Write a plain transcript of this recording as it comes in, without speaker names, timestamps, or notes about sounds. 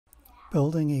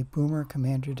Building a Boomer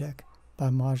Commander deck by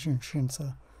Majin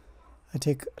Shinsa. I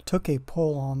took a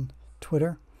poll on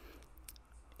Twitter.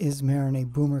 Is Meren a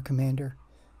Boomer Commander?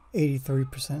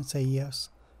 83% say yes.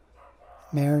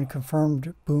 Meren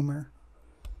confirmed Boomer.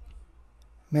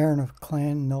 Meren of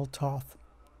Clan Nultoth.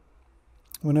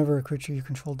 Whenever a creature you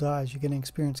control dies, you get an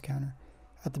experience counter.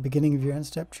 At the beginning of your end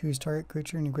step, choose target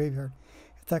creature in your graveyard.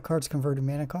 If that card's converted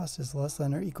mana cost is less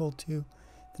than or equal to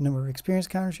the number of experience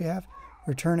counters you have,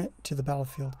 return it to the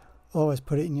battlefield. Otherwise,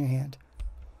 put it in your hand.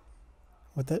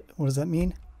 What does that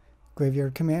mean?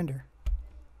 Graveyard Commander.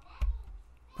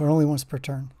 But only once per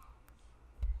turn.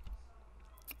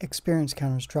 Experience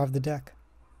counters drive the deck.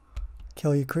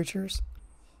 Kill your creatures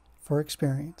for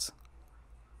experience.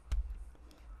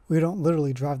 We don't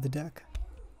literally drive the deck.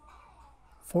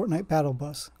 Fortnite Battle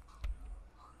Bus.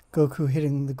 Goku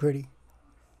hitting the gritty.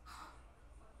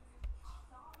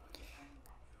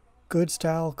 Good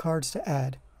style cards to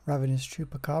add. Ravenous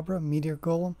Chupacabra, Meteor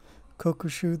Golem,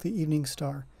 Kokushu, the Evening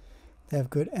Star. They have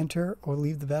good enter or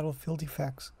leave the battlefield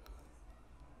effects.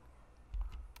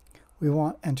 We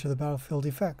want enter the battlefield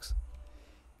effects.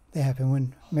 They happen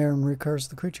when Meren recurs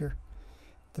the creature.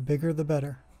 The bigger the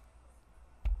better.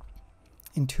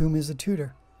 Entomb is a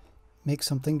tutor. Make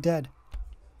something dead.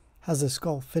 Has a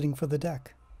skull fitting for the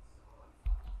deck.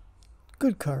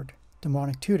 Good card.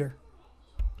 Demonic Tutor.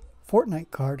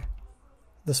 Fortnite card.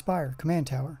 The Spire, Command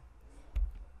Tower.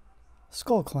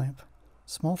 Skull Clamp.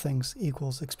 Small things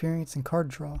equals experience and card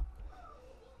draw.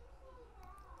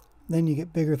 Then you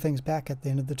get bigger things back at the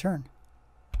end of the turn.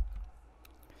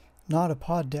 Not a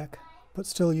pod deck, but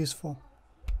still useful.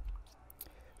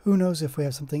 Who knows if we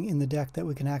have something in the deck that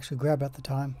we can actually grab at the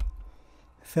time.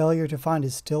 Failure to find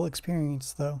is still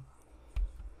experience, though.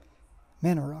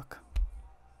 Mana Rock.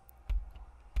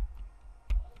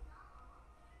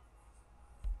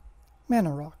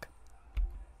 Mana Rock.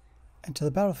 Enter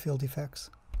the battlefield effects.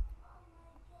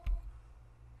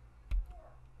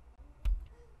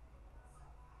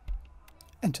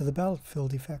 Enter the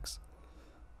battlefield effects.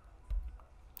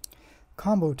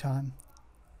 Combo time.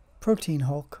 Protein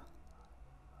Hulk.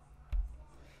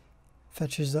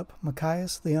 Fetches up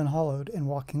Machias the Unhallowed and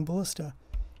Walking Ballista.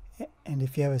 And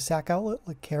if you have a sack outlet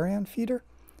like Carrion Feeder,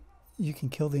 you can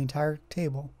kill the entire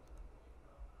table.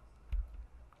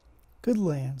 Good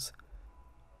lands.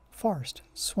 Forest,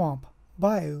 Swamp,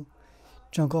 Bayou,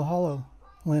 Jungle Hollow,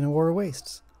 Llanowar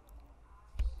Wastes.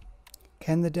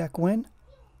 Can the deck win?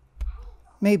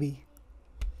 Maybe.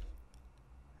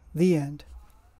 The end.